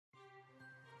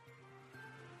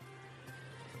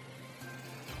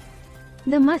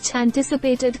The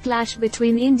much-anticipated clash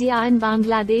between India and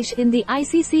Bangladesh in the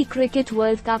ICC Cricket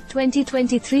World Cup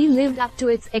 2023 lived up to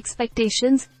its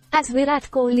expectations, as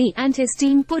Virat Kohli and his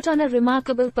team put on a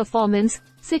remarkable performance,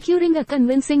 securing a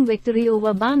convincing victory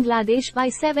over Bangladesh by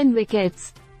 7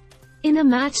 wickets. In a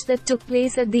match that took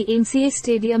place at the NLCS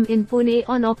Stadium in Pune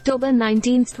on October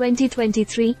 19,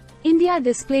 2023, India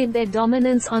displayed their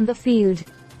dominance on the field.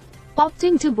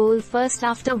 Opting to bowl first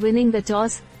after winning the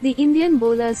toss, the Indian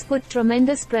bowlers put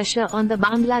tremendous pressure on the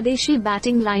Bangladeshi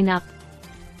batting lineup.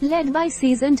 Led by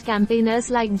seasoned campaigners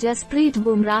like Jasprit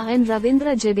Bumrah and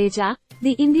Ravindra Jadeja,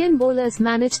 the Indian bowlers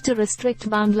managed to restrict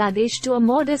Bangladesh to a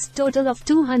modest total of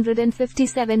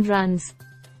 257 runs.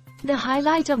 The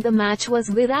highlight of the match was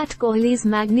Virat Kohli's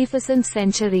magnificent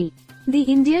century. The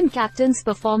Indian captain's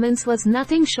performance was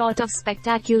nothing short of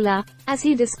spectacular, as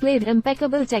he displayed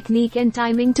impeccable technique and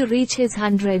timing to reach his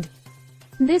 100.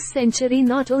 This century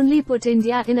not only put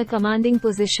India in a commanding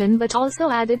position but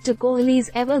also added to Kohli's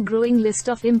ever-growing list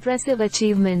of impressive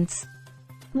achievements.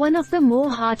 One of the more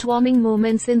heartwarming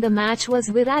moments in the match was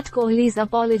Virat Kohli's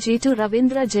apology to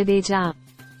Ravindra Jadeja.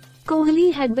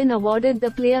 Kohli had been awarded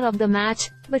the player of the match,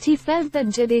 but he felt that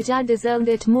Jadeja deserved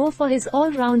it more for his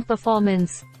all-round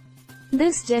performance.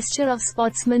 This gesture of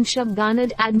sportsmanship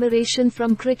garnered admiration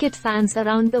from cricket fans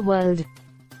around the world.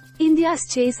 India's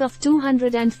chase of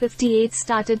 258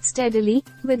 started steadily,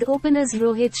 with openers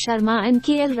Rohit Sharma and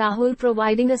KL Rahul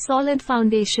providing a solid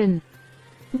foundation.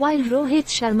 While Rohit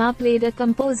Sharma played a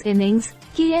composed innings,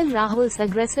 KL Rahul's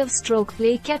aggressive stroke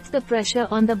play kept the pressure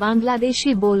on the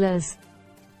Bangladeshi bowlers.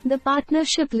 The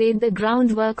partnership laid the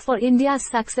groundwork for India's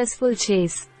successful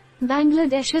chase.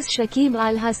 Bangladesh's Shakib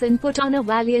Al Hasan put on a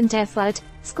valiant effort,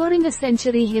 scoring a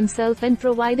century himself and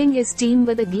providing his team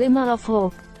with a glimmer of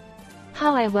hope.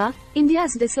 However,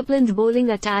 India's disciplined bowling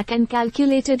attack and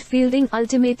calculated fielding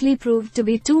ultimately proved to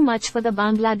be too much for the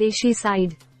Bangladeshi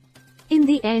side. In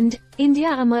the end,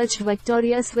 India emerged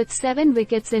victorious with 7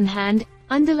 wickets in hand,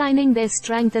 underlining their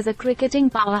strength as a cricketing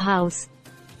powerhouse.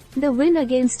 The win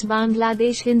against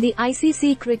Bangladesh in the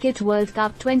ICC Cricket World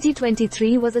Cup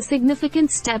 2023 was a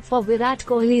significant step for Virat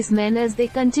Kohli's men as they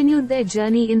continued their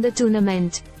journey in the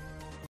tournament.